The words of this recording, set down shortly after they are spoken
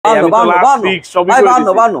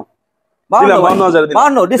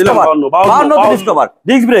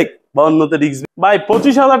ভাই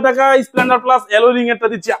 25,000 টাকা Splendor plus alloy এরটা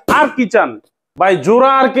দিচ্ছি। আর কি চান ভাই?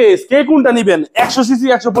 জোড়া আর কেস কে কোনটা নিবেন? 100 সিসি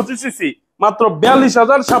 125 সিসি মাত্র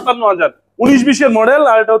 42,000 57,000 19-20 এর মডেল,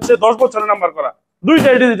 আর এটা হচ্ছে 10 বছরের নাম্বার করা,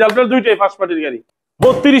 দুইটাই ডিজিটাল প্লেট, দুইটাই ফার্স্ট পার্টির গাড়ি।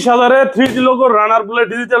 32,000 এর 3D লোগো রানার bullet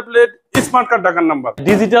digital plate, smart card ঢাকার নাম্বার।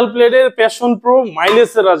 ডিজিটাল প্লেটের প্যাশন প্রো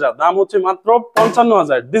মাইলেজের রাজা, দাম হচ্ছে মাত্র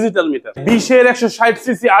 55,000 ডিজিটাল মিটার। 20 এর 160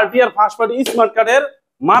 CC RTR first party smart কার্ডের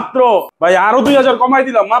মাত্র ভাই আরো 2,000 কমাই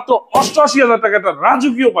দিলাম, মাত্র 88,000 টাকা। একটা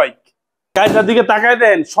রাজকীয় বাইক, গাড়িটার দিকে তাকায়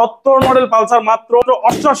দেন, 70 মডেল পালসার মাত্র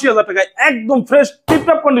 88,000 টাকায়, একদম ফ্রেশ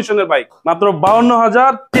টিপটপ কন্ডিশনের বাইক, মাত্র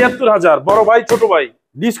 52,000 73,000। বড় ভাই ছোট ভাই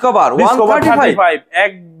ডিসকভার 135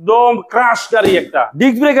 একদম ক্রাশ গাড়ি, একটা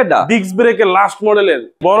ডিস্ক ব্রেকের লাস্ট মডেলের।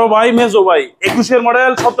 বড় ভাই মেজো ভাই 21 এর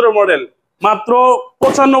মডেল 17 মডেল, মাত্র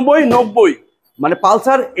 95 90। মানে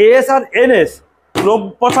পালসার এস আর এনএস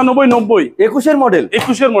 95 90 21 এর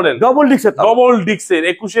মডেল ডবল ডিক্সের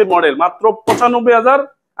 21 এর মডেল, মাত্র 95,000।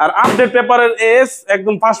 আর আপডেট পেপারের এস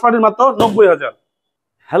একদম ফার্স্ট পার্টির মাত্র 90,000।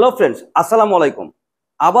 হ্যালো ফ্রেন্ডস, আসসালামু আলাইকুম।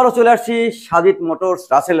 আবারও চলে আসছি সাজিদ মোটরস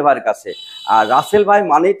রাসেল ভাইয়ের কাছে। আর রাসেল ভাই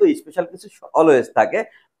মানেই তো স্পেশাল কিছু অলওয়েজ থাকে।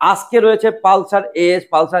 আজকে রয়েছে Pulsar S,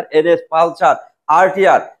 Pulsar NS, Pulsar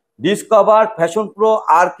RTR, discover, fashion pro,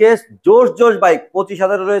 আরকেস, জোশ বাইক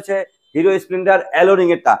 25,000 রয়েছে, হিরো স্প্লেন্ডার অ্যালোরিং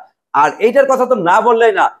এরটা। আর এইটার কথা তো না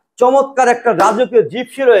বললেই না, চমৎকার একটা রাজকীয়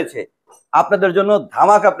জিপসি রয়েছে আপনাদের জন্য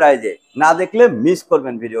ধামাকা প্রাইজে। না দেখলে মিস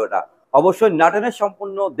করবেন ভিডিওটা, অবশ্যই নাটেনের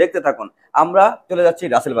সম্পূর্ণ দেখতে থাকুন। আমরা চলে যাচ্ছি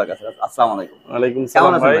রাসেল ভাইয়ের কাছে। আসসালামু আলাইকুম। ওয়ালাইকুম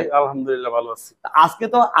সালাম ভাই, আলহামদুলিল্লাহ ভালো আছি। আজকে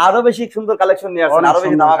তো আরো বেশি সুন্দর কালেকশন নিয়ে আসছেন, আরো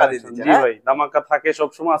বেশি ধামাকা দিচ্ছেন। জি ভাই, ধামাকা থাকে সব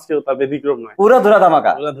সময়, আজকেও তার ব্যতিক্রম নয়, উড়াধুরা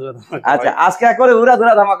ধামাকা। আচ্ছা, আজকে একবারে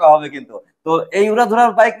উড়াধুরা ধামাকা হবে কিন্তু। তো এই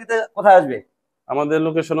উড়াধুরার বাইক নিতে কোথায় আসবে? আমাদের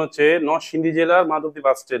লোকেশন হচ্ছে নরসিংদী জেলার মাধবদী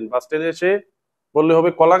বাস স্ট্যান্ড এসে বললে হবে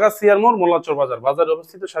কলাগাছ সিয়ারমোড় মোল্লাচর বাজারে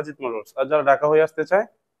অবস্থিত সাজিদ মোটরস। আর যারা ঢাকা হয়ে আসতে চায়,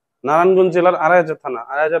 নারায়ণগঞ্জ জেলার 2,500 থানা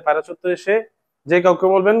 2,500 পায়রা চত্বর এসে যে কাউকে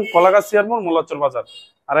বলবেন কলাগাছ সিয়ারমোড় মোল্লাচর বাজার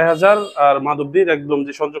 2,500। আর মাধবদীর একদম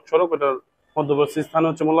যে সংযোগ সড়ক, ওটার মধ্যবর্তী স্থান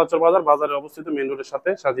হচ্ছে মোল্লাচর বাজারে অবস্থিত মেইন রোডের সাথে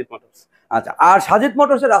সাজিদ মোটরস। আচ্ছা, আর সাজিদ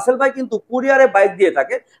মোটরসের রাসেল ভাই কিন্তু কুরিয়ারে বাইক দিয়ে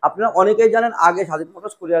থাকে। আপনারা অনেকেই জানেন, আগে সাজিদ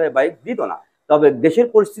মোটরস কুরিয়ারে বাইক দিত না। তবে দেশের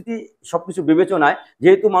পরিস্থিতি সবকিছু বিবেচনায়,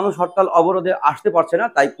 যেহেতু মানুষ হরতাল অবরোধে আসতে পারছে না,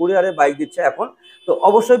 তাই কুরিয়ারে বাইক দিচ্ছে এখন। তো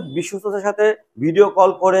অবশ্যই বিশ্বস্ততার সাথে ভিডিও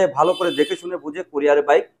কল করে ভালো করে দেখে শুনে বুঝে কুরিয়ারে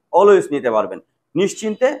বাইক অলওয়েজ নিতে পারবেন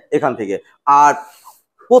নিশ্চিন্তে এখান থেকে। আর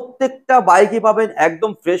প্রত্যেকটা বাইকই পাবেন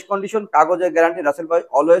একদম ফ্রেশ কন্ডিশন, কাগজের গ্যারান্টি। রাসেল ভাই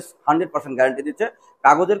অলওয়েজ 100% গ্যারান্টি দিচ্ছে,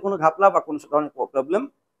 কাগজের কোনো ঘাপলা বা কোনো ধরনের প্রবলেম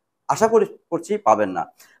আশা করছি পাবেন না।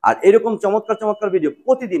 আর এরকম চমৎকার ভিডিও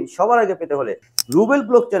প্রতিদিন সবার আগে পেতে হলে রুবেল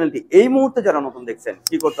ব্লগ চ্যানেলটি এই মুহূর্তে যারা নতুন দেখছেন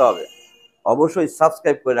কি করতে হবে? অবশ্যই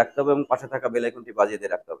সাবস্ক্রাইব করে রাখতে হবে এবং পাশে থাকা বেল আইকনটি বাজিয়ে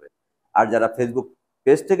দিয়ে রাখতে হবে। আর যারা ফেসবুক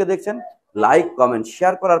পেজ থেকে দেখছেন, লাইক কমেন্ট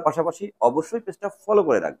শেয়ার করার পাশাপাশি অবশ্যই পেজটা ফলো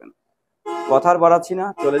করে রাখবেন। কথা আর বাড়াচ্ছি না,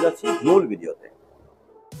 চলে যাচ্ছি মূল ভিডিওতে।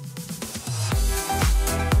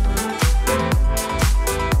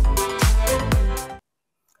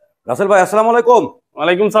 রাসেল ভাই আসসালামু আলাইকুম।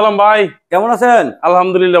 ওয়ালাইকুম সালাম ভাই, কেমন আছেন?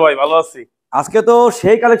 আলহামদুলিল্লাহ ভাই, ভালো আছি। আজকে তো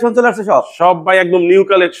সেই কালেকশন চলে আসছে, সব ভাই একদম নিউ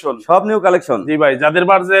কালেকশন, সব নিউ কালেকশন। জি ভাই, যাদের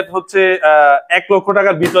বাজেট হচ্ছে 1 লক্ষ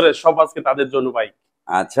টাকার ভিতরে, সব আজকে তাদের জন্য বাইক।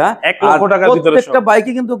 আচ্ছা, 1 লক্ষ টাকার ভিতরে প্রত্যেকটা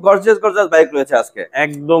বাইকই কিন্তু গর্জিয়াস বাইক রয়েছে আজকে,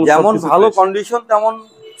 একদম যেমন ভালো কন্ডিশন তেমন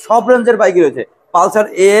সব রেঞ্জের বাইকই রয়েছে। পালসার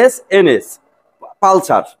এস, এনএস,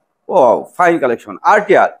 পালসার, ও fine collection,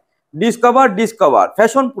 RTR, discover,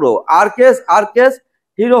 fashion pro, আরকেস,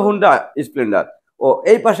 hero Honda Splendor. ও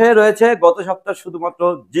এই পাশে রয়েছে গত সপ্তাহ শুধুমাত্র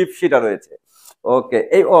জিপসিটা রয়েছে। ওকে,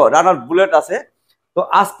 এই রানার বুলেট আছে। তো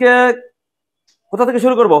আজকে কোথা থেকে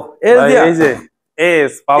শুরু করবো? এই যে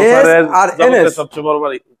এস পালসারের আর এনএস সবচেয়ে বড়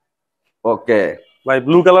বাইক। ওকে ভাই,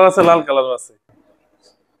 ব্লু কালার আছে, লাল কালার আছে।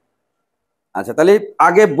 আচ্ছা, তাহলে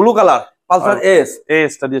আগে ব্লু কালার পালসার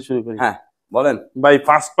এসটা দিয়ে শুরু করি। হ্যাঁ বলেন ভাই,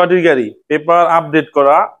 ফার্স্ট পার্টির গাড়ি, পেপার আপডেট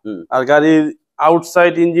করা, আর গাড়ির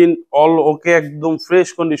আউটসাইড ইঞ্জিন অল ওকে, একদম ফ্রেশ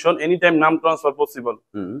কন্ডিশন, এনি টাইম নাম ট্রান্সফার পসিবল।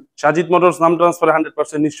 সাজিদ মোটরস নাম ট্রান্সফারে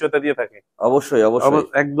 100% নিশ্চয়তা দিয়ে থাকে। অবশ্যই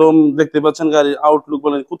একদম দেখতে পাচ্ছেন গাড়ির আউটলুক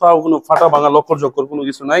বলেন, কোথাও কোনো ফাটা ভাঙা লক্কর ঝক্কর কোনো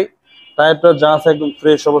কিছু নাই। টায়ারটা যা আছে একদম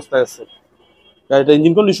ফ্রেশ অবস্থায় আছে। গাড়িটা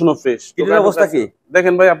ইঞ্জিন কন্ডিশনও ফ্রেশ। এটার অবস্থা কি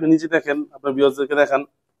দেখেন ভাই, আপনি নিজে দেখেন, আপনার ভিউয়ারদেরকে দেখান,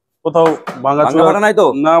 কোথাও ভাঙা চোরা নাই তো?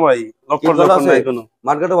 না ভাই, লক্কর ঝক্কর নাই কোনো।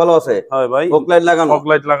 মার্কেটও ভালো আছে। হ্যাঁ ভাই, ফগ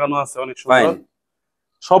লাইট লাগানো আছে, অনেক সুন্দর।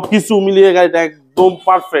 সবকিছু মিলিয়ে গাড়িটা একদম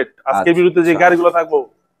পারফেক্ট। আজকের ভিডিওতে যে গাড়িগুলো থাকবো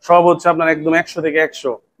সব হচ্ছে আপনার একদম 100 থেকে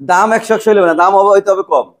 100। দাম 100 হইলে না, দাম হইতে হবে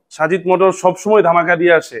কম। সাজিদ মোটর সবসময় ধামাকা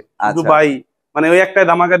দিয়ে আসে, শুধু ভাই মানে ওই একটাই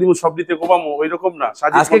ধামাকা দিব সব দিতে কোবামো ওইরকম না।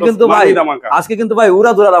 আজকে কিন্তু ভাই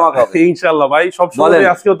উড়া দুরা ধামাকা হবে ইনশাআল্লাহ ভাই, সব সময়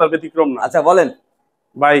আজকেও তার ব্যতিক্রম না। আচ্ছা বলেন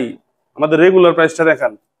ভাই, আমাদের রেগুলার প্রাইসটা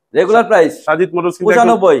দেখান। Regular price Sajid motors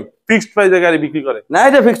 95। Fixed প্রাইসে গাড়ি বিক্রি করে না,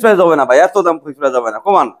 এটা ফিক্সড প্রাইস হবে না ভাই, এত দাম ফিক্সড প্রাইস হবে না,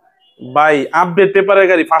 কমান ভাই। আপডেট পেপারের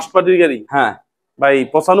গাড়ি, ফার্স্ট পার্টির গাড়ি, হ্যাঁ ভাই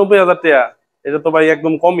 95,000 টাকা। এটা তো ভাই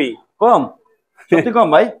একদম কমই। কম? সত্যি কম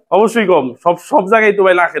ভাই? অবশ্যই কম। সব জায়গায় তো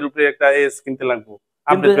ভাই লাখের উপরে একটা এস কিনতে লাগবে।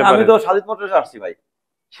 আমি তো সাজিদ মোটরসে আসছি ভাই,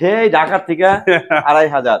 সেই ঢাকার থেকে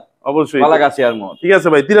 2500। অবশ্যই বালাগাছি আর মোট। ঠিক আছে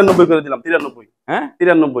ভাই, 93 করে দিলাম। 93, হ্যাঁ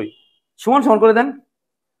 93 সমান করে দেন।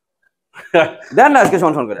 দেন না আজকে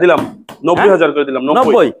সমান করে দিলাম। 90,000 করে দিলাম।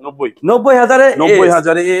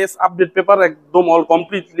 90,000 এস আপডেট পেপার, একদম অল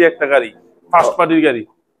কমপ্লিটলি একটা গাড়ি, ফার্স্ট পার্টির গাড়ি।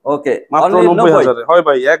 ওকে, মাত্র 90,000 হয়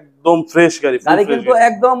ভাই, একদম ফ্রেশ গাড়ি। গাড়ি কিন্তু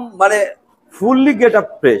একদম মানে ফুললি গেট আপ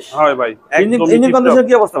ফ্রেশ হয় ভাই। ইঞ্জিন কন্ডিশন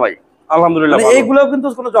কি অবস্থা ভাই? আলহামদুলিল্লাহ ভালো। এইগুলো কিন্তু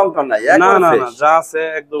কোনো জংটন নাই, না না না, যা আছে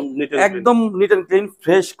একদম নিট এন্ড ক্লিন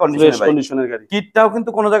ফ্রেশ কন্ডিশনের গাড়ি। কিটটাও কিন্তু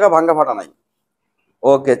কোনো জায়গা ভাঙা ফাটা নাই।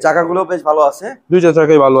 ওকে, চাকাগুলো বেশ ভালো আছে, দুইটা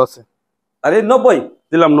চাকাই ভালো আছে। আরে 90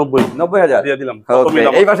 দিলাম। 90,000 দিয়ে দিলাম।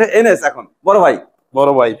 এই পাশে এনএস এখন বড়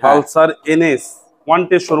ভাই Pulsar NS one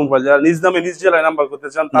test showroom পাই, যারা নিজ নামে নিজ জেলায় নাম্বার করতে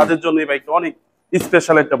চান তাদের জন্য এই বাইকটা অনেক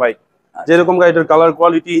স্পেশাল একটা বাইক। যেরকম গাড়িটার কালার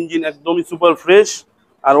কোয়ালিটি, ইঞ্জিন একদমই সুপার ফ্রেশ,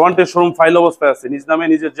 আর ওয়ান টেস্ট শোরুম ফাইল অবস্থায় আছে। নিজ নামে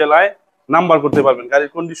নিজের জেলায় নাম্বার করতে পারবেন।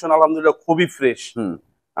 গাড়ির কন্ডিশন আলহামদুলিল্লাহ খুবই ফ্রেশ,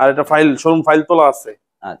 আর এটা শোরুম ফাইল তোলা আছে।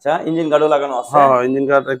 আচ্ছা, ইঞ্জিন গার্ডও লাগানো আছে? হ্যাঁ, ইঞ্জিন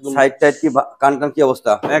গার্ড একদম। সাইড টাইড কি কান কি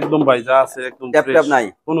অবস্থা? একদম ভাই, যা আছে একদম ট্যাপ নাই,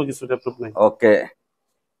 কোনো কিছু ট্যাপ নাই। ওকে,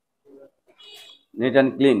 neat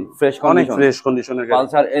and clean fresh condition, অনেক ফ্রেশ কন্ডিশনের গাড়ি।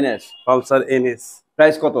 পালসার এনএস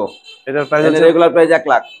প্রাইস কত? এটার প্রাইস আছে রেগুলার প্রাইস 1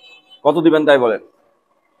 লাখ। কত দিবেন তাই বলেন?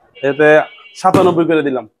 এতে 97 করে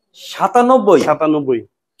দিলাম। 97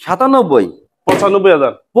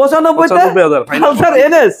 95,000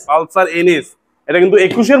 পালসার এনএস। এটা কিন্তু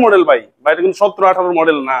 21 এর মডেল ভাই। এটা কিন্তু 17-18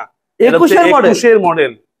 মডেল না, 21 এর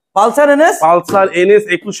মডেল। পালসার এনএস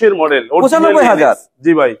 21 এর মডেল। 95,000।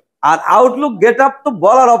 জি ভাই। আর আউটলুক গেটআপ তো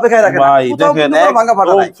বলার অপেক্ষায় রাখে না ভাই, দেখেন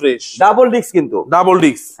একদম ফ্রেশ। ডাবল ডিস্ক কিন্তু, ডাবল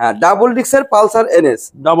ডিস্ক, হ্যাঁ ডাবল ডিস্কের পালসার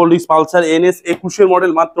এনএস, 21 এর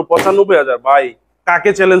মডেল, মাত্র 95,000 ভাই।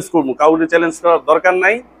 কাকে চ্যালেঞ্জ করব? কাউকে চ্যালেঞ্জ করার দরকার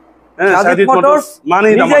নাই। সাজিদ মোটরস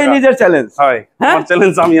মানেই নিজের চ্যালেঞ্জ হয়। আমার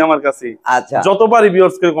চ্যালেঞ্জ আমি আমার কাছে। আচ্ছা, যতবারই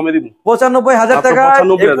ভিউয়ার্স কে কমে দিব। 95,000 টাকা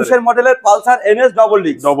 21 এর মডেলের পালসার এনএস ডাবল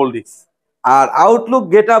ডিস্ক। আর আউটলুক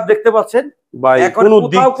গেটআপ দেখতে পাচ্ছেন ভাই,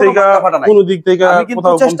 কোন দিক থেকে আমি কিন্তু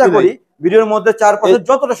চেষ্টা করি ভিডিওর মধ্যে চারপাশে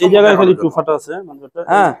যতটা এই জায়গায় খালি একটু ফাটা আছে।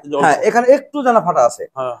 হ্যাঁ হ্যাঁ, এখানে একটু জানা ফাটা আছে।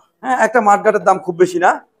 হ্যাঁ, একটা মার্কেটের দাম খুব বেশি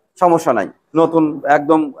না, সমস্যা নাই। নতুন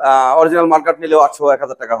একদম অরিজিনাল মার্কেট নিলেও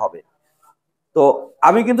 800-1000 টাকা হবে। তো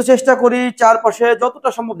আমি কিন্তু চেষ্টা করি চারপাশে যতটা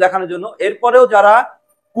সম্ভব দেখানোর জন্য। এরপরেও যারা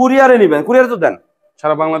কুরিয়ারে নেবেন, কুরিয়ারে তো দেন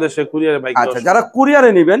সারা বাংলাদেশে কুরিয়ারে বাইক। আচ্ছা, যারা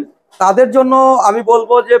কুরিয়ারে নেবেন তাদের জন্য আমি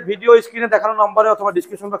বলবো যে ভিডিও স্ক্রিনে দেখানো নম্বরে অথবা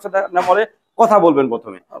ডিসক্রিপশন বক্সে নম্বরে কথা বলবেন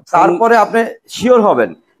প্রথমে, তারপরে আপনি শিওর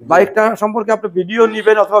হবেন বাইকটা সম্পর্কে। আপনি ভিডিও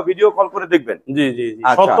নেবেন অথবা ভিডিও কল করে দেখবেন। জি জি জি,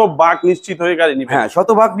 শতভাগ নিশ্চিত হয়ে গাড়ি নেবেন। হ্যাঁ,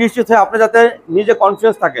 শতভাগ নিশ্চিত হয়ে আপনি যাতে নিজে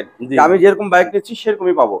কনফিডেন্স থাকেন যে আমি যেরকম বাইক নিচ্ছি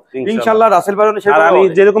সেরকমই পাবো ইনশাআল্লাহ। রাসেল ভাই আমি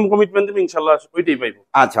যেরকম কমিটমেন্ট দেব ইনশাআল্লাহ ওইটাই পাইবো।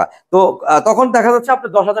 আচ্ছা, তো তখন দেখা যাচ্ছে আপনি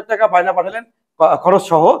 10,000 টাকা বায়না পাঠালেন খরচ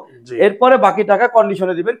সহ, এরপরে বাকি টাকা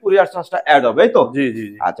কন্ডিশনে দিবেন, কুরিয়ার চার্জটা অ্যাড হবে, এই তো? জি জি।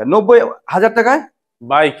 আচ্ছা, 90,000 টাকায়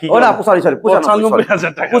ভাই কি? ও না, সরি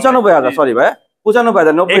 95,000 টাকা। 95,000 সরি ভাই,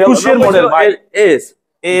 95,000। 21 এর মডেল ভাই।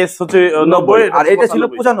 এস হচ্ছে 90 আর এটা ছিল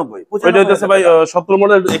 95। এটা হচ্ছে ভাই 17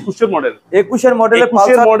 মডেল, 21 এর মডেল। 21 এর মডেলের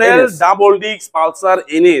model double disc Pulsar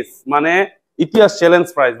NS, মানে ইতিহাস চ্যালেঞ্জ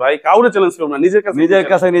প্রাইস ভাই। কাউরে চ্যালেঞ্জ করব না, নিজের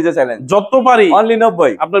কাছে নিজে চ্যালেঞ্জ। যত পারি অনলি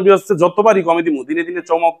 90। আপনার বিয়সে যত পারি কমে দিমু। দিনে দিনে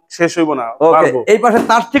চমক শেষ হইব না। পারবো। এই পাশে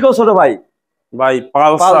তার থেকেও ছোট ভাই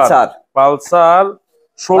পালসার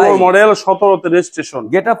 16 মডেল 17 তে রেজিস্ট্রেশন।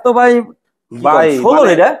 গেটআপ তো ভাই 16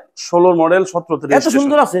 এটা 16 মডেল 17 তে রেজিস্ট্রেশন। এত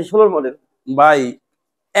সুন্দর আছে 16 মডেল ভাই।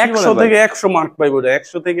 100 থেকে 100 মার্ক পাইবো।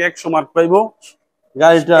 100 থেকে 100 মার্ক পাইবো।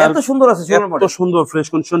 গাড়িটা এত সুন্দর আছে 16 মডেল, এত সুন্দর ফ্রেশ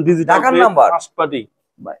কন্ডিশন, ডিজিটাল ঢাকার নাম্বার, ফার্স্ট পার্টি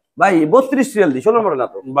ভাই 32 সিরিয়াল দি 16 মডেল না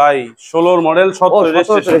তো ভাই। 16 মডেল 17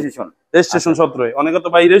 রেজিস্ট্রেশন। রেজিস্ট্রেশন 17। অনেকে তো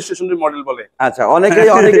ভাই রেজিস্ট্রেশনের মডেল বলে। আচ্ছা, অনেকে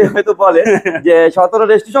হয়তো বলে যে 17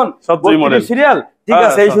 রেজিস্ট্রেশন 17 মডেল সিরিয়াল। ঠিক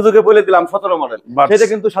আছে, এই সুযোগে বলে দিলাম 17 মডেল। সেটা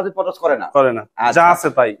কিন্তু সাজিদ মোটরস করে না। যা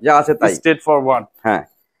আছে তাই স্ট্রেট ফরওয়ার্ড। হ্যাঁ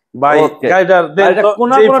ভাই, গাড়িটার যে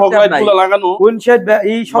ফগলাইটগুলো লাগানো, উইন্ডশেড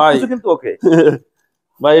এই সব কিছু কিন্তু ওকে।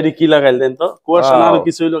 ভাই এটা কি লাগাইল দেন তো? কুয়াশা আর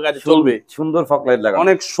কিছু হইলো, গাড়ি চলবে। সুন্দর ফগলাইট লাগানো,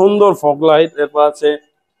 অনেক সুন্দর ফগলাইট। এরপর আছে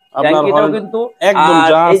আপনার কিন্তু একদম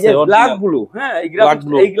যা আছে ব্ল্যাক ব্লু। হ্যাঁ,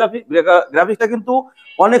 এই গ্রাফিক্সটা কিন্তু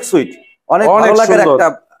অনেক সুইট, অনেক ভালো লাগার একটা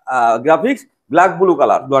গ্রাফিক্স। Black blue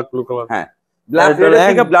colour. হ্যাঁ, ব্ল্যাক রেড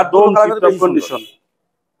থেকে ব্লাড কন্ডিশন।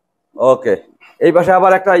 ওকে, এই পাশে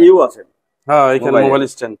আবার একটা ইউ আছে। হ্যাঁ, এখানে মোবাইল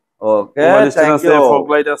স্ট্যান্ড। ওকে, মোবাইল স্ট্যান্ড আছে, ফগ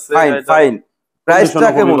লাইট আছে। Fine fine.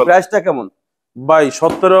 প্রাইসটা কেমন ভাই?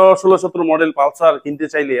 17 মডেল পালসার কিনতে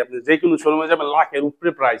চাইলে আপনি যে কোনো শোরুমে যাবেন, লাখের উপরে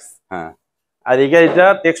প্রাইস। হ্যাঁ, আর এই গাড়িটা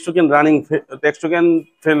text token running, text token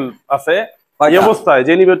fail আছে। এই অবস্থায়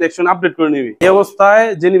যে নিবে টেক্সট আপডেট করে নিবি, এই অবস্থায়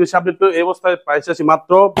যে নিবে আপডেট করে, এই অবস্থায় প্রাইস আছে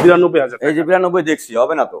মাত্র 92,000। এই যে 92 দেখছি,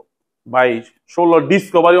 হবে না তো ভাই? 16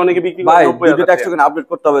 ডিসকভারি অনেকে বিক্রি করে ভাই, 90,000। টেক্সট টোকেন আপডেট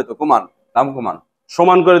করতে হবে তো, কমান দাম, কমান।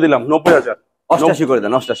 সমান করে দিলাম 90,000। 88 করে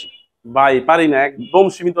দেন, 88। ভাই পারি না, একদম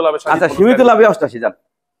সীমিত লাভে। আচ্ছা, সীমিত লাভে 88 যান,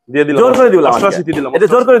 দিয়ে দিলাম। জোর করে দিলাম, 88 দিলাম। এটা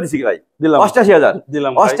জোর করে দিছি কি ভাই? দিলাম 88,000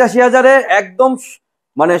 দিলাম। 88,000 এ একদম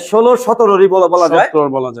মানে 16-17 বলা যায়।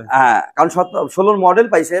 হ্যাঁ, কারণ 16 মডেল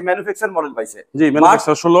পাইছে, ম্যানুফ্যাকচার মডেল পাইছে। জি,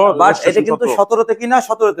 ম্যানুফ্যাকচার 16, বাট এটা কিন্তু 17 তে কিনা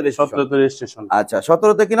 17 তে রেজিস্ট্রেশন। আচ্ছা,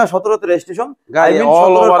 17 তে কিনা 17 তে রেজিস্ট্রেশন। গাড়ি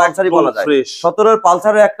অল ওভার পালসারই বলা যায়। 17 এর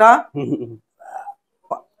পালসারের একটা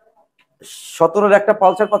 17 এর একটা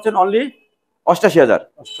পালসার পাচ্ছেন অনলি 88,000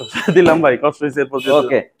 দিলাম ভাই, কষ্ট হইছে এরপর।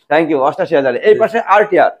 ওকে, থ্যাংক ইউ। 88,000। এই পাশে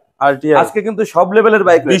আরটিআর। আজকে কিন্তু সব লেভেলের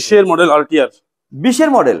বাইক। 20 এর মডেল আরটিআর। 20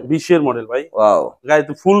 এর মডেল? 20 এর মডেল ভাই। ওয়াও,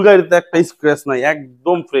 গাড়িতে ফুল গাড়িতে একটা স্ক্র্যাচ নাই,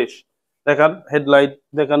 একদম ফ্রেশ। দেখান হেডলাইট,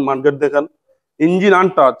 দেখান মার্কেট, দেখান ইঞ্জিন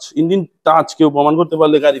আনটাচ। ইঞ্জিন টাচ কেউ প্রমাণ করতে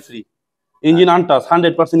পারলে গাড়ি free. Engine untouch,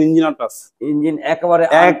 100% engine untouch. Engine একেবারে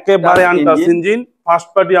আনটাচ ইঞ্জিন। ফার্স্ট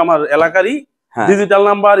পার্টি আমার এলাকারই। ডিজিটাল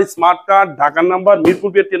নাম্বার, স্মার্ট কার্ড, ঢাকার নাম্বার, মিরপুর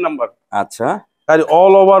পেটিএম নাম্বার। আচ্ছা, গাড়ি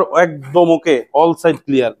অল ওভার একদম ওকে, all side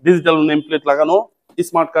clear, digital name plate লাগানো,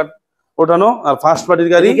 স্মার্ট কার্ড ওঠানো। আর ফার্স্ট পার্টির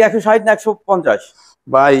গাড়ি 160 না 150?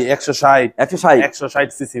 ভাই 160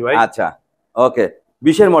 সিসি ভাই। আচ্ছা, ওকে,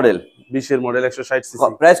 20 এর মডেল। 20 এর মডেল 160 সিসি।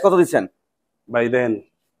 প্রাইস কত দিচ্ছেন ভাই? দেন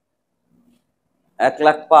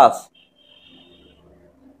 1,05,000।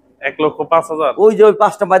 1,05,000? ওই যে ওই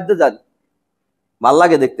 5টা বাদ দিয়ে যান, ভাল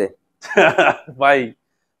লাগে দেখতে। ভাই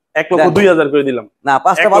 1,02,000 করে দিলাম। না,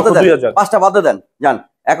 5টা বাদ দেন, 5টা বাদ দেন যান,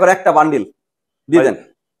 একর একটা বান্ডিল দিয়ে দেন।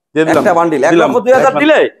 একটা বান্ডিল 1,02,000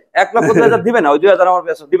 দিলে 1,02,000 দিবে না, ওই 2,000 আমার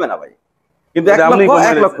পেছনে দিবে না ভাই। কিন্তু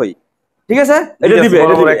 1 লক্ষই, ঠিক আছে? এটা দিবে,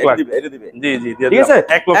 এটা দিবে। জি জি, ঠিক আছে,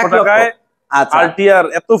 1 লক্ষ টাকায়। আচ্ছা, আরটিআর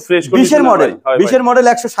এত ফ্রেশ 20 এর মডেল। 20 এর মডেল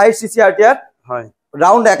 160 সিসি আরটিআর, হয়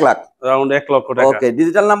রাউন্ড 1 লাখ। রাউন্ড 1 লক্ষ টাকা। ওকে,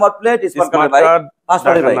 digital number plate, smart card,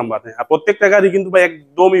 password number. আর প্রত্যেকটা গাড়ি কিন্তু ভাই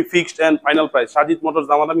একদমই fixed and final price. Sajid motors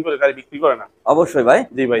দামাদামি করে গাড়ি বিক্রি করে না। অবশ্যই ভাই।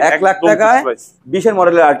 জি ভাই, 1 লাখ টাকায় 20 এর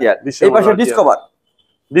মডেলের আরটিআর। এই পাশে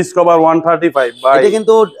ডিসকভার 135 ভাই। এটা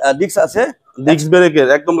কিন্তু ডিস্ক আছে, ডিস্ক ব্রেকের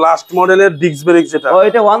একদম লাস্ট মডেলের ডিস্ক ব্রেক যেটা। ও,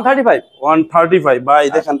 এটা 135 ভাই।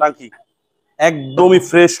 দেখেন টাঙ্কি একদমই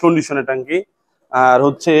ফ্রেশ কন্ডিশনে টাঙ্কি। আর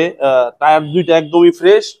হচ্ছে টায়ার দুইটা একদমই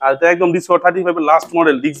ফ্রেশ। আর এটা একদম ডিসকভার 35 এর last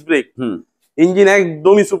model disc brake. Engine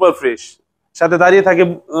একদমই সুপার ফ্রেশ। সাথে দাঁড়িয়ে থাকে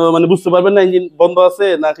মানে বুঝতে পারবেন না ইঞ্জিন বন্ধ আছে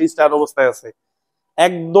নাকি স্টার্ট অবস্থায় আছে।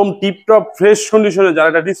 একদম টিপটপ ফ্রেশ কন্ডিশনে যারা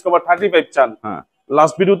এটা ডিসকভার 35 চান।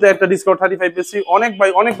 লাস্ট ভিডিওতে একটা ডিসকভার 35 পেয়েছি, অনেক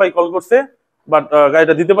ভাই কল করছে, বাট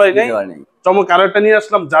গাড়িটা দিতে পারি নাই। চমক আরেকটা নিয়ে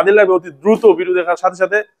আসলাম, যাদের লাগবে অতি দ্রুত ভিডিও দেখার সাথে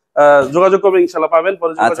সাথে যোগাযোগ করবেন, ইনশাআল্লাহ পাবেন।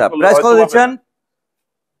 আচ্ছা, প্রাইস কত দিচ্ছেন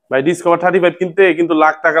ভাই? ডিসকভার 35 কিনতে কিন্তু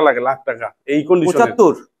লাখ টাকা লাগে, লাখ টাকা। এই কন্ডিশনে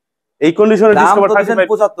 75, এই কন্ডিশনে ডিসকভার 35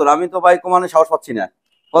 75। আমি তো ভাই কমানো সাহস পাচ্ছি না।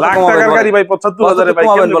 কত লাখ টাকার গাড়ি ভাই 75,000 এ ভাই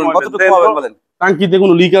কেমনে বলেন? কতটুকু কমাবেন বলেন? টাঙ্কিতে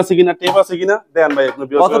কোনো লিক আছে কিনা, টেপ আছে কিনা দেন ভাই। আপনি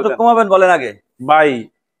কতটুকু কমাবেন বলেন আগে ভাই?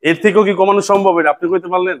 এর থেকেও কি কমানো সম্ভব? এটা আপনি কইতে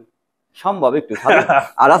পারলেন? সম্ভব একটু।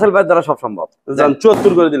 আর রাসেল ভাই দ্বারা সব সম্ভব। জান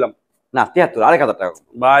 74 করে দিলাম। না 73, 1,000 টাকা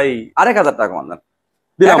ভাই। 1,000 টাকা কমান দেন।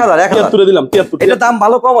 73 দিলাম। 73 এটা দাম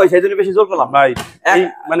ভালো কম হইছে, এইজন্য বেশি জোর করলাম ভাই। এই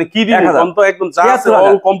মানে কি দিন কোন তো একদম যা আছে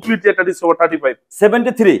অল কমপ্লিট একটা ডিসকভার 35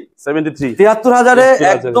 73 73,000 এ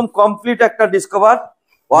একদম কমপ্লিট একটা ডিসকভার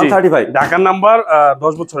 135 ঢাকার নাম্বার,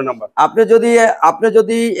 10 বছরের নাম্বার। আপনি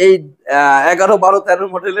যদি এই 11, 12, 13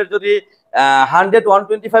 মডেলের যদি 100,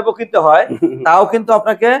 125 ও কিনতে হয়, তাও কিন্তু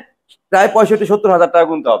আপনাকে প্রায় 65-70,000 টাকা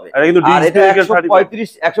গুনতে হবে। আর এটা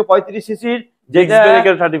 135 সিসির, যেটা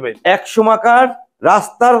 100 মাকার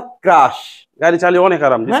রাস্তার ক্রাশ গাড়ি চালিয়ে অনেক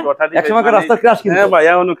আরাম। 100 মাকার রাস্তার ক্রাশ কিন্তু। হ্যাঁ ভাই,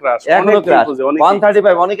 এখনো ক্রাশ।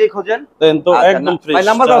 135 অনেকেই খোঁজেন। দেন তো একদম ফ্রেশ। ভাই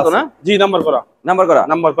নাম্বার করা তো না? জি, নাম্বার করা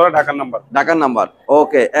ঢাকার নাম্বার।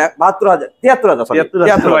 ওকে,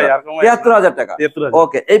 73,000 টাকা।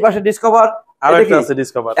 ওকে, এই পাশে ডিসকভার আরেকটা আছে,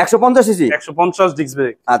 ডিসকভার 150 সিসি, 150 ডিস্ক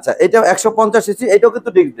ব্রেক। আচ্ছা, এটা 150 সিসি, এটাও কিন্তু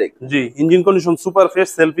ডিস্ক ব্রেক। জি, engine condition super fresh,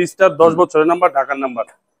 selfie star, 10 বছরের নাম্বার, ঢাকার নাম্বার।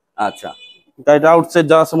 আচ্ছা, গাড়িটা আউটসাইড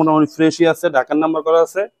যা আছে মোটামুটি ফ্রেশই আছে, ঢাকার নাম্বার করা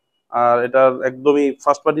আছে। আর এটা একদমই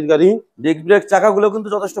ফার্স্ট পার্টির গাড়ি। ডিস্ক ব্রেক চাকাগুলো কিন্তু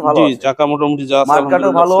যথেষ্ট ভালো আছে। জি, চাকা মোটামুটি যা আছে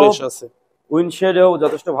মার্কেটও ভালো, ফ্রেশ আছে। উইন্ডশেডও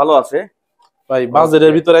যথেষ্ট ভালো আছে ভাই।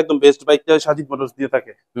 বাজারের ভিতরে একদম বেস্ট বাইকটা সাজিদ মোটরস দিয়ে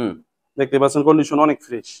থাকে। দেখতে পাচ্ছেন কন্ডিশন অনেক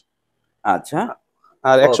ফ্রেশ। আচ্ছা,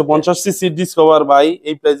 আর 150 সিসি ডিসকভার ভাই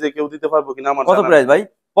এই প্রাইসে কেউ দিতে পারবো কিনা আমার কত প্রাইস ভাই?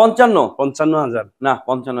 55,000 না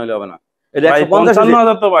 55 হলে হবে না, এটা ভাই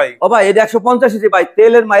 150,000 তো ভাই। ও ভাই এটা 150 সিসি ভাই,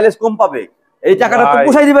 তেলের মাইলেজ কম পাবে, এই টাকাটা তো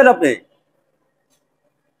পোষাই দিবেন আপনি।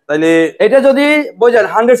 তাইলে এটা যদি বুঝেন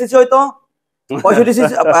 100 সিসি হইতো 65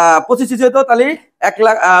 সিসি 25 সিসি হইতো তাহলে 1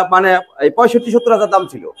 লাখ মানে 65-70 হাজার দাম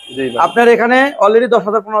ছিল। আপনার এখানে অলরেডি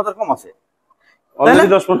 10,000-15,000 কম আছে, অলরেডি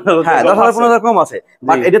 10-15,000 হ্যাঁ 10,000-15,000 কম আছে,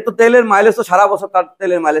 বাট এটা তো তেলের মাইলেজ তো সারা বছর, তার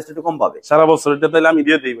তেলের মাইলেজ একটু কম পাবে সারা বছর। এটা তাইলে আমি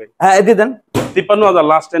দিয়ে দেই ভাই। হ্যাঁ দিয়ে দেন 53,000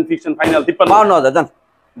 লাস্ট এন্ড ফিক্সড ফাইনাল 52,000 দেন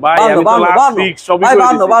ভাই। আমি তো লাস্ট ফিক্স সবই করে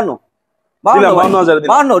দিছি 52,000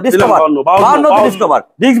 ডিসকভার 52 ডিসকভার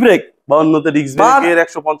ডিস্ক ব্রেক 52 তে ডিস্ক ব্রেকের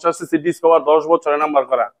 150 সিসি ডিসকভার 10 বছরের নাম্বার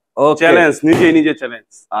করা চ্যালেঞ্জ, নিজে চ্যালেঞ্জ।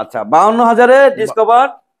 আচ্ছা 52,000 এ discover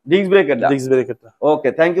disk ব্রেকেরটা। Okay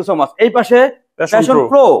thank you so much. এই পাশে প্যাশন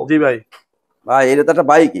প্রো। জি ভাই, ভাই এটা তো একটা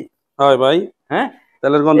বাইকই। হয় ভাই, হ্যাঁ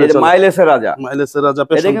তেলের গন্ধে চলে, মাইলেজের রাজা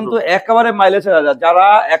প্যাশন এটা কিন্তু একেবারে মাইলেজের রাজা। যারা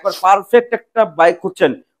একবার পারফেক্ট একটা বাইক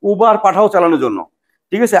খুঁজছেন উবার পাঠাও চালানোর জন্য,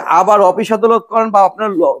 ঠিক আছে, আবার অফিস আদালত করেন বা আপনার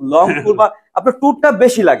লং ট্যুর বা আপনার ট্যুরটা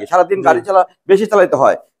বেশি লাগে, সারাদিন গাড়ি বেশি চালাতে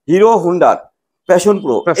হয়, হিরো হুন্ডার প্যাশন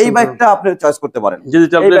প্রো এই বাইকটা আপনি চয়েস করতে পারেন,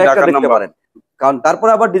 ডিজিটাল প্লেট ঢাকার নাম্বার, কারণ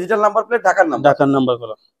তারপরে আবার ডিজিটাল নাম্বার প্লেট ঢাকার নাম্বার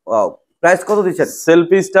করা। ওয়াও, প্রাইস কত দিচ্ছেন?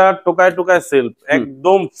 সেলফি স্টার টোকায় সেলফ,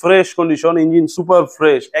 একদম fresh condition, engine super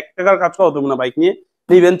fresh, 1 টাকার কাজ করা হবে না। বাইক নিয়ে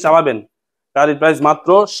নিবেন, চালাবেন, গাড়ির প্রাইস মাত্র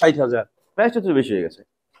 60,000। প্রাইসটা তো বেশি হয়ে গেছে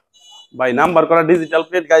ভাই, নাম্বার করা ডিজিটাল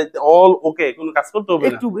প্লেট, গাড়িতে অল ওকে, কোনো কাজ করতে হবে না,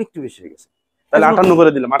 একটু বেশি হয়ে গেছে। তাহলে 58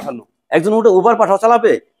 করে দিলাম। 58 একজন ওটা উবার পাঠাও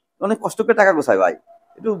চালাবে, অনেক কষ্ট করে টাকা গোছায় ভাই,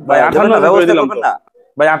 একটু ভাই 58 করে দিলাম না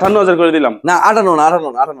ভাই, 58,000 করে দিলাম না,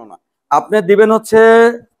 58 না, আপনি দিবেন হচ্ছে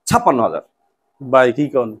 56,000 ভাই। কি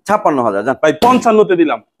কোন 56,000 জান ভাই, 55 তে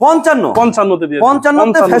দিলাম। 55 তে দিয়ে 55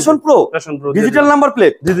 তে fashion pro digital number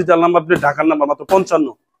plate ঢাকার নাম্বার, মাত্র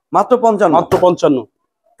 55 মাত্র 55।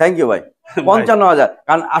 থ্যাংক ইউ ভাই 55,000।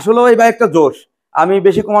 কারণ আসলে এই বাইকটা জোশ, আমি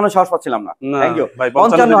বেশি কমানোর সাহস পাচ্ছিলাম না। থ্যাংক ইউ ভাই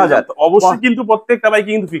 55,000 অবশ্যই, কিন্তু প্রত্যেকটা বাইকে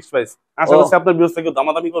কিন্তু ফিক্সড প্রাইস। আশা করছি আপনার ভিউয়ার্স থেকে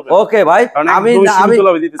দামাদামি করবে। ওকে ভাই, আমি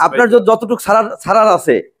আপনার যতটুকু ছাড়ার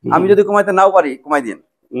আছে, আমি যদি কমাইতে নাও পারি কমাই দিন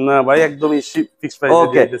না ভাই, একদমই ফিক্সড প্রাইস।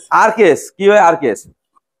 ওকে আরকেএস কি হয়? আরকেএস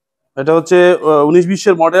এটা হচ্ছে 19-20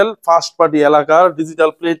 এর মডেল, ফার্স্ট পার্টি এলাকার, ডিজিটাল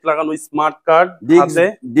প্লেট লাগানো, স্মার্ট কার্ড আছে,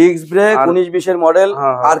 ডিস্ক ব্রেক, 19-20 এর মডেল,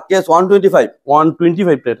 আরকেএস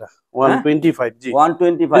 125 প্লেট, 125 জি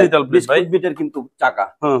 125 ডিজিটাল প্লেট ভাই, বিটের কিন্তু চাকা,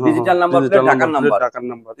 ডিজিটাল নাম্বার প্লেট, ঢাকার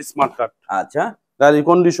নাম্বার, স্মার্ট কার্ড। আচ্ছা গাড়ির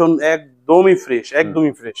কন্ডিশন একদমই ফ্রেশ।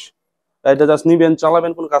 এটা জাস্ট নিবেন,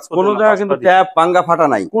 চালাবেন, কোনো কাজ করতে কোনো জায়গা কিন্তু ট্যাপ ভাঙা ফাটা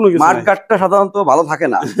নাই। মাড গার্ডটা সাধারণত ভালো থাকে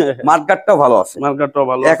না, মাড গার্ডটাও ভালো আছে,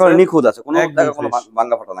 এখন নিখুঁত আছে, কোনো জায়গা কোনো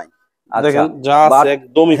ভাঙা ফাটা নাই। দেখেন জাস্ট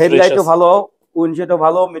একদমই ফ্রেশ, হেডলাইটও ভালো, উইন্ডশিটও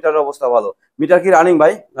ভালো, মিটারের অবস্থা ভালো। মিটার কি রানিং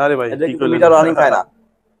ভাই? আরে ভাই কি কইলেন, মিটার রানিং খায় না,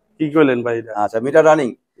 কি কইলেন ভাই এটা? আচ্ছা মিটার রানিং,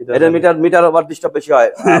 এটা মিটার আবার ডিস্টার্ব বেশি হয়,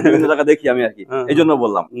 বিভিন্ন জায়গা দেখি আমি আর কি, এইজন্য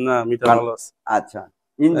বললাম। না মিটার ভালো আছে। আচ্ছা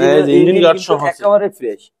ইঞ্জিন গার্ড সহ একেবারে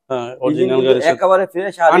ফ্রেশ, হ্যাঁ অরিজিনাল গাড়ি একেবারে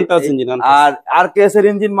ফ্রেশ। আর আরকেএস এর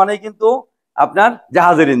ইঞ্জিন মানে কিন্তু আপনার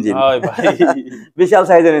জাহাজের ইঞ্জিন, হয় ভাই বিশাল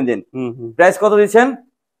সাইজের ইঞ্জিন। প্রাইস কত দিচ্ছেন?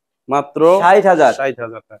 মাত্র 60,000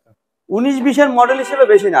 টাকা। 19-20 এর মডেল হিসেবে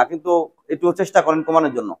বেশি না, কিন্তু একটু চেষ্টা করেন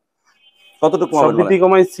কমানোর জন্য। কতটুকু কমাবেন?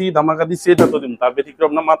 কমাইছি, ধামাকা দিছি, এটা তো দিন, তার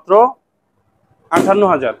ব্যতিক্রম না। মাত্র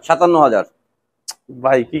 58,000 57,000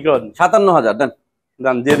 ভাই, কি করেন? 57,000 দেন,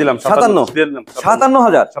 দিয়ে দিলাম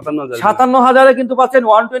 57,000 এ কিন্তু পাচ্ছেন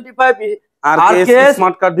 125 RKS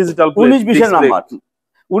smart card digital plate, 19-20 এর নাম্বার,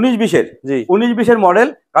 19-20 এর মডেল।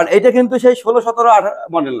 কারণ এটা কিন্তু সেই 16-17-18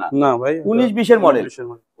 মডেল না ভাই, 19-20 এর মডেল,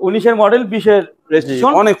 19 এর মডেল, 20 এর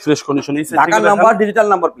রেজিস্ট্রেশন, অনেক ফ্রেশ কন্ডিশন, ঢাকার নাম্বার, ডিজিটাল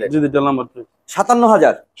নাম্বার প্লেট,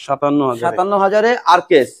 57,000 এ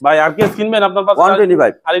আরকেএস। ভাই আরকেএস কিনবেন আপনার কাছে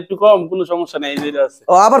 125, আর একটু কম, কোনো সমস্যা নেই, যেটা আছে।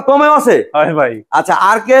 ও আবার কমেও আছে, হয় ভাই। আচ্ছা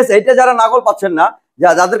আরকেএস এইটা যারা নাগল পাচ্ছেন না,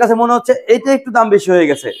 যাদের কাছে মনে হচ্ছে এইটা একটু দাম বেশি হয়ে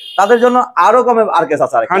গেছে, তাদের জন্য আরো কমে আরকেএস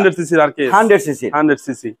আছে, 100 সিসি আরকেএস, 100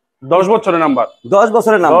 সিসি 10 বছরের নাম্বার, 10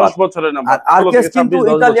 বছরের নাম্বার, 10 বছরের নাম্বার। আরকেএস কিন্তু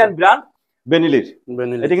ইতালিয়ান ব্র্যান্ড, বেনিলির,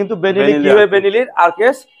 এটা কিন্তু বেনিলি কিউএ বেনিলির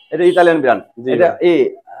আরকেএস, এটা ইতালিয়ান ব্র্যান্ড। এটা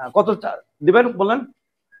কত দিবেন বলেন?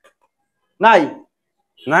 নাই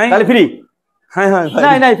তাহলে ফ্রি, হ্যাঁ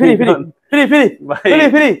নাই ফ্রি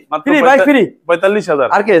 45,000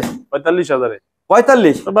 আরকেএস, 45,000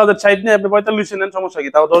 45 বাজার সাইড নেই, আপনি 45 নেন, সমস্যা কি?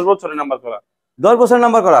 তাও 10 বছরের নাম্বার করা, 10 বছরের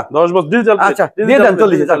নাম্বার করা, 10 বছর ডিজিটাল। আচ্ছা দিয়ে দেন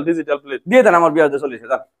 40,000 ডিজিটাল প্লেট দিয়ে দেন, আমার বিয়ার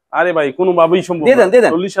 40,000। আরে ভাই কোনো ভাবেই সম্ভব দিয়ে দেন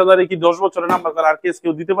 40,000 এ কি 10 বছরের নাম্বার করা আরকেএস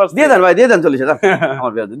কেউ দিতে পারছে? দিয়ে দেন ভাই, দিয়ে দেন 40,000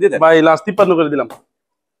 আমার বিয়ার দিয়ে দেন ভাই। লাস্ট 53 করে দিলাম।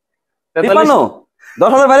 53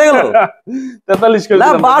 10,000 বাইরে গেল, 43 করে না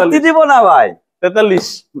দিলাম। বাড়তি দিব না ভাই, 43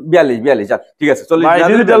 42 ঠিক আছে 40 ভাই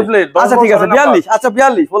ডিজিটাল প্লেট আচ্ছা ঠিক আছে 42 আচ্ছা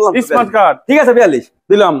 42 বললাম স্মার্ট কার্ড ঠিক আছে 42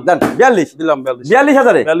 দিলাম দেন 42 দিলাম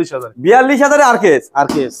 42000 42000 আরকেএস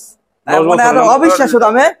মানে আর অবিশ্বাস্য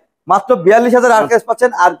দামে মাত্র 42000 আরকেএস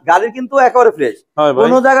পাচ্ছেন আর গাড়ি কিন্তু একেবারে ফ্রেশ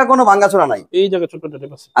কোনো জায়গা কোনো ভাঙাচোরা নাই এই জায়গা ছোট একটা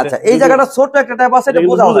ট্যাপ আছে আচ্ছা এই জায়গাটা ছোট একটা ট্যাপ আছে এটা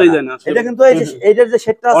বোঝা যায় না এটা কিন্তু এইটার যে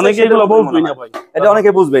সেটটা আছে অনেকে এগুলো বুঝবেই না ভাই এটা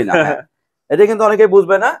অনেকে বুঝবেই না এটা কিন্তু অনেকে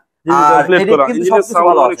বুঝবে না আর এটা কিন্তু সবকিছু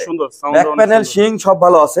ভালো আছে ব্যাক প্যানেল শিং সব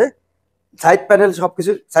ভালো আছে সাইড প্যানেল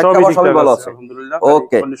সবকিছু সাইড কভার সবই ভালো আছে আলহামদুলিল্লাহ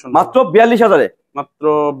ওকে মাত্র 42000 এ মাত্র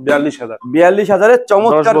 42000 এ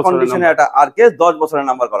চমৎকার কন্ডিশনে এটা আরকেএস 10 বছরের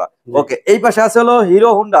নাম্বার করা ওকে এই পাশে আছে হলো হিরো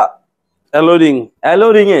হোন্ডা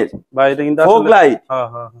অ্যালোরিং এর ভাই এটা কিন্তু ফোগ লাইট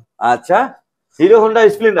আচ্ছা হিরো হোন্ডা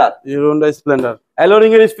স্প্লেন্ডার অ্যালোরিং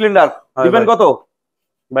এর স্প্লেন্ডার দিবেন কত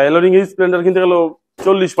ভাই অ্যালোরিং এর স্প্লেন্ডার কিনতে গেল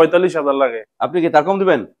 40-45 লাগে আপনি কি তার কম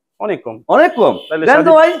দিবেন অনেক কম দেন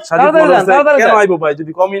তো ভাই তাড়াতাড়ি কেন আইবো ভাই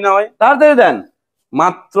যদি কমই না হয় তাড়াতাড়ি দেন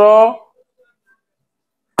মাত্র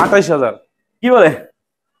 28000 কি বলে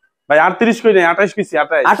ভাই 38 কই নাই 28 কইছি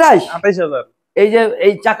 28000 এই যে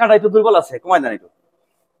এই চাকাটা একটু দুর্বল আছে কমাই দেন একটু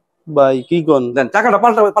ভাই কি কোন দেন চাকাটা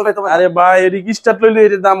পাল্টাইতে হবে আরে ভাই এর স্টার্ট লইলে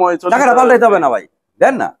এর দাম হয় চাকাটা পাল্টাইতে হবে না ভাই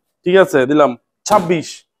দেন না ঠিক আছে দিলাম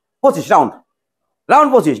 25 রাউন্ড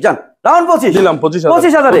 25 জান রাউন্ড 25 দিলাম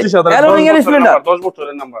 25000 অ্যালোরিং এর স্প্লেন্ডার 10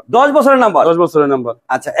 বছরের নাম্বার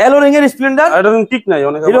আচ্ছা অ্যালোরিং এর স্প্লেন্ডার এটা তো ঠিক নাই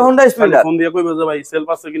অনেক হিরো হোন্ডা স্প্লেন্ডার ফোন দিয়ে কইবে যে ভাই সেলফ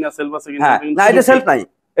আছে কিনা না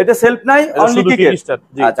এটা সেলফ নাই অনলি কিক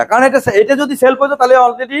আচ্ছা কারণ এটা যদি সেলফ হতো তাহলে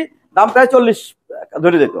অলরেডি দাম প্রায় 40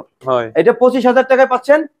 ধরে যেত হয় এটা 25000 টাকায়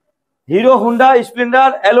পাচ্ছেন হিরো হোন্ডা স্প্লেন্ডার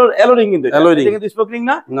অ্যালোরিং কিন্তু এটা কিন্তু স্পোকরিং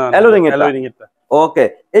না অ্যালোরিং এটা ওকে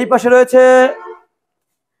এই পাশে রয়েছে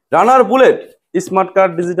রানার bullet smart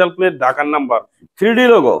card digital plate ঢাকার নাম্বার 3D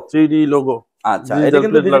লোগো আচ্ছা এটা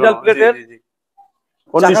কিন্তু ডিজিটাল প্লেটের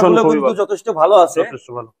কন্ডিশন কিন্তু যথেষ্ট ভালো আছে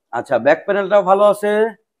আচ্ছা ব্যাক প্যানেলটাও ভালো আছে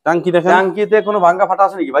টাঙ্কি দেখেন টাঙ্কিতে কোনো ভাঙা ফাটা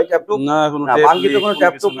আছে নাকি ভাই ট্যাপটুপ না কোনো টাঙ্কিতে কোনো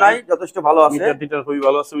ট্যাপটুপ নাই যথেষ্ট ভালো আছে মিটার খুবই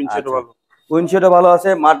ভালো আছে উইন্ডশিল্ডও ভালো আছে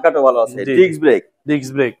মাডগার্ডও ভালো আছে disc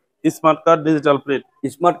brake smart card digital plate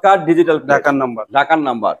ঢাকার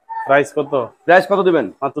নাম্বার প্রাইস কত দিবেন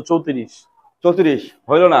মাত্র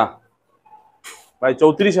 34 হইলো না ভাই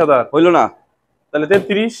 34000 হইলো না তাহলে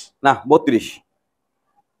 33 না 32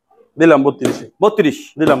 দিলাম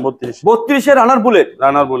 32 এর রানার bullet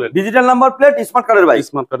digital number plate smart কার্ডের ভাই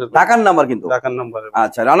ঢাকার নাম্বার কিন্তু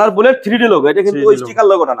আচ্ছা রানার বুলেট 3D লোগো এটা কিন্তু ওই স্টিকার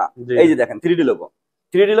লোগোটা না এই যে দেখেন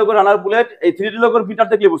 3D লোগো রানার বুলেট এই 3D লোগোর মিটার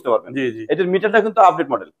দেখলে বুঝতে পারবেন এটার মিটারটা কিন্তু আপডেট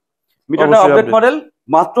মডেল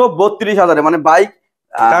মাত্র 32000 এ মানে বাইক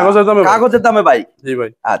কাগজের দামে বাইক জি ভাই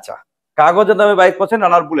আচ্ছা কাগজের দামে বাইক পাচ্ছেন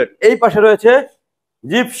রানার বুলেট এই পাশে রয়েছে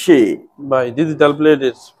জিপসি ভাই ডিজিটাল প্লেট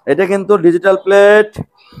এটা কিন্তু ডিজিটাল প্লেট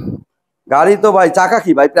গাড়ি তো ভাই চাকা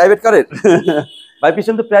কি ভাই প্রাইভেট কারের ভাই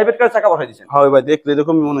পিছন তো প্রাইভেট কার চাকা বসাই দিয়েছেন হ্যাঁ ভাই দেখলে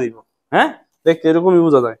এরকমই মনে হইব হ্যাঁ দেখতে এরকমই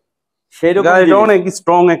বোঝা যায় সেরকম গাড়িটা অনেক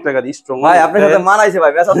স্ট্রং একটা গাড়ি স্ট্রং ভাই আপনার সাথে মানাইছে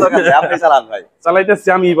ভাই বেচার দরকার নেই আপনি চালান ভাই চালাইতেছি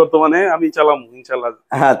আমি বর্তমানে আমি চালামু ইনশাআল্লাহ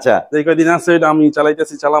আচ্ছা এই কয়দিন আছে আমি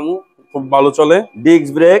চালামু খুব ভালো চলে ডিস্ক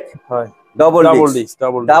ব্রেক হয় ডাবল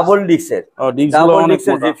ডিস্কের ডিস্কগুলো অনেক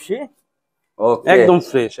জিপসি ওকে একদম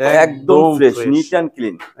ফ্রেশ নিট এন্ড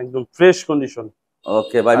ক্লিন একদম ফ্রেশ কন্ডিশন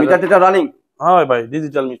ওকে ভাই মিটারটা রানিং হ্যাঁ ভাই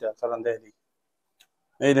ডিজিটাল মিটার কারণ দেখি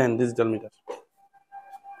এই দেখেন ডিজিটাল মিটার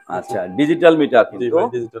আচ্ছা ডিজিটাল মিটার কিন্তু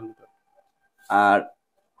ডিজিটাল মিটার আর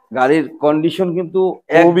গাড়ির কন্ডিশন কিন্তু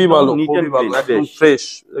খুবই ভালো একদম ফ্রেশ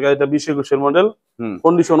গাড়িটা 2021 এর মডেল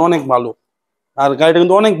কন্ডিশন অনেক ভালো আর গাড়িটা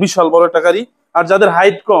কিন্তু অনেক বিশাল বড় একটা গাড়ি আর যাদের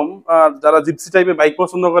হাইট কম আর যারা জিপসি টাইপের বাইক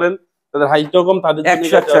পছন্দ করেন তাদের হাইটও কম তাদের জন্য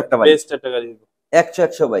একটা বেস্ট একটা গাড়ি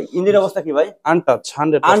 100 ভাই ইঞ্জিন অবস্থা কি ভাই আনটাচ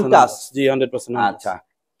 100% জি 100% আচ্ছা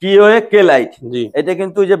কিওএ কে লাইট জি এটা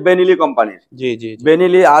কিন্তু যে বেনিলি কোম্পানির জি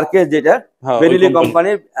বেনিলি আরকে যেটা বেনিলি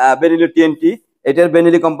কোম্পানির বেনিলি টিএনটি এটার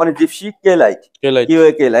বেনিলি কোম্পানির জিপসি কে লাইট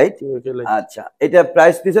কিওএ কে লাইট আচ্ছা এটা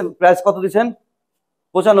প্রাইস কত দিবেন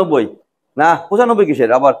 95 না 95 কিসের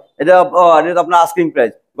আবার এটা আপনার আস্কিং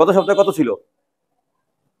প্রাইস গত সপ্তাহে কত ছিল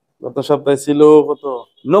গত সপ্তাহে ছিল কত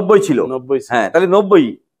 90 ছিল 90 হ্যাঁ তাহলে 90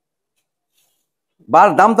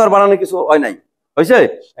 দাম তো আর বাড়ানো কিছু হয় নাই হইছে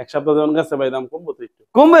এক সপ্তাহ যখন গেছে ভাই দাম কমবে তো একটু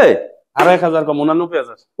কমবে আর 1000 কম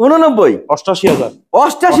 89000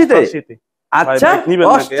 88 তে আচ্ছা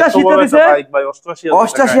 88 তে দিছে ভাই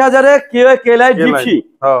 88000 এ কে লাইট জিপসি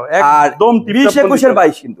একদম 2021 এর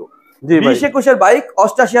বাইক কিন্তু জি ভাই 2021 এর বাইক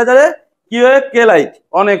 88000 এ কে লাইট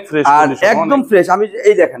অনেক ফ্রেশ আর একদম ফ্রেশ আমি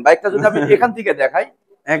এই দেখেন বাইকটা যদি আমি এখান থেকে দেখাই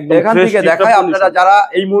আপনারা যারা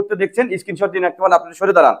এই মুহূর্তে দেখছেন স্ক্রিনশট দিন একবার আপনি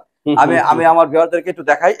সরে দাঁড়ান আমি আমার ভিউয়ারদেরকে একটু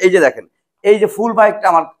দেখাই এই যে দেখেন এই যে ফুল বাইকটা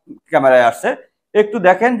আমার ক্যামেরায় আসছে একটু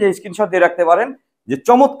দেখেন যে স্ক্রিনশট দিয়ে রাখতে পারেন যে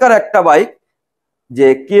চমৎকার একটা বাইক যে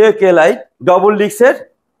কে লাইট ডবল ডিক্সের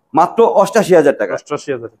মাত্র 88,000 টাকা।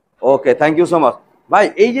 88,000। ওকে, থ্যাংক ইউ সো মাচ ভাই।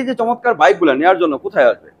 এই যে চমৎকার বাইকগুলো নেওয়ার জন্য কোথায়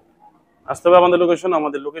আসবে? আসতে হবে আমাদের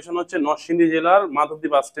লোকেশন হচ্ছে নরসিংদী জেলার মাধবদী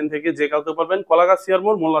বাস স্ট্যান্ড থেকে যে কাউকে পারবেন কলাগাছ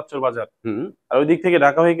সিয়ারমোড় মোল্লাচর বাজার। আর ওই দিক থেকে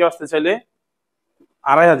ঢাকা হয়ে কেউ আসতে চাইলে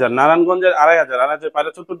 2,500 নারায়ণগঞ্জের 2,500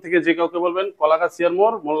 পায়রা চত্বর থেকে যে কাউকে বলবেন কলাগাছ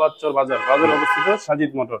সিয়ারমোড় মোল্লাচর বাজার অবস্থিত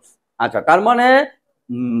সাজিদ মোটরস। আচ্ছা, তার মানে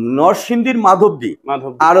নরসিংদীর মাধবদী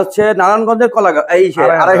আর হচ্ছে নারায়ণগঞ্জের কলাগাছ, এই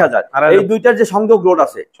 2,500 এই দুইটার যে সংযোগ রোড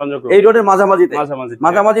আছে, এই রোডের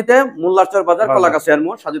মাঝামাঝিতে মোল্লাচর বাজার কলাগাছ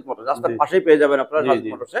সিয়ারমোড় সাজিদ মোটরস রাস্তার পাশেই পেয়ে যাবেন আপনারা সাজিদ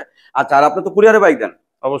মোটরসে। আচ্ছা, আর আপনি তো কুরিয়ারে বাইক দেন?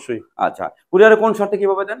 অবশ্যই। আচ্ছা, কুরিয়ারে কোন শর্তে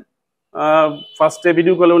কিভাবে দেন? ফার্স্টে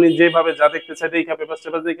ভিডিও কলে উনি যেভাবে যা দেখতে চাই দেখা পেপার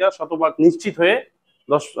টেপার দেখা শতভাগ নিশ্চিত হয়ে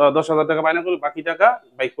 10,000 টাকা বায়না করে বাকি টাকা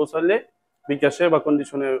বাইক পৌঁছালে বিকাশে বা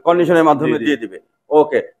কন্ডিশনের মাধ্যমে দিয়ে দিবে।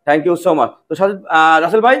 ওকে, থ্যাংক ইউ সো মাচ। তো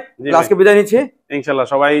রাসেল ভাই আজকে বিদায় নিচ্ছি। ইনশাআল্লাহ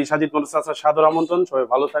সবাই সাজিদ মোটরস সাদর আমন্ত্রণ। সবাই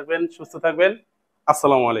ভালো থাকবেন, সুস্থ থাকবেন।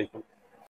 আসসালামু আলাইকুম।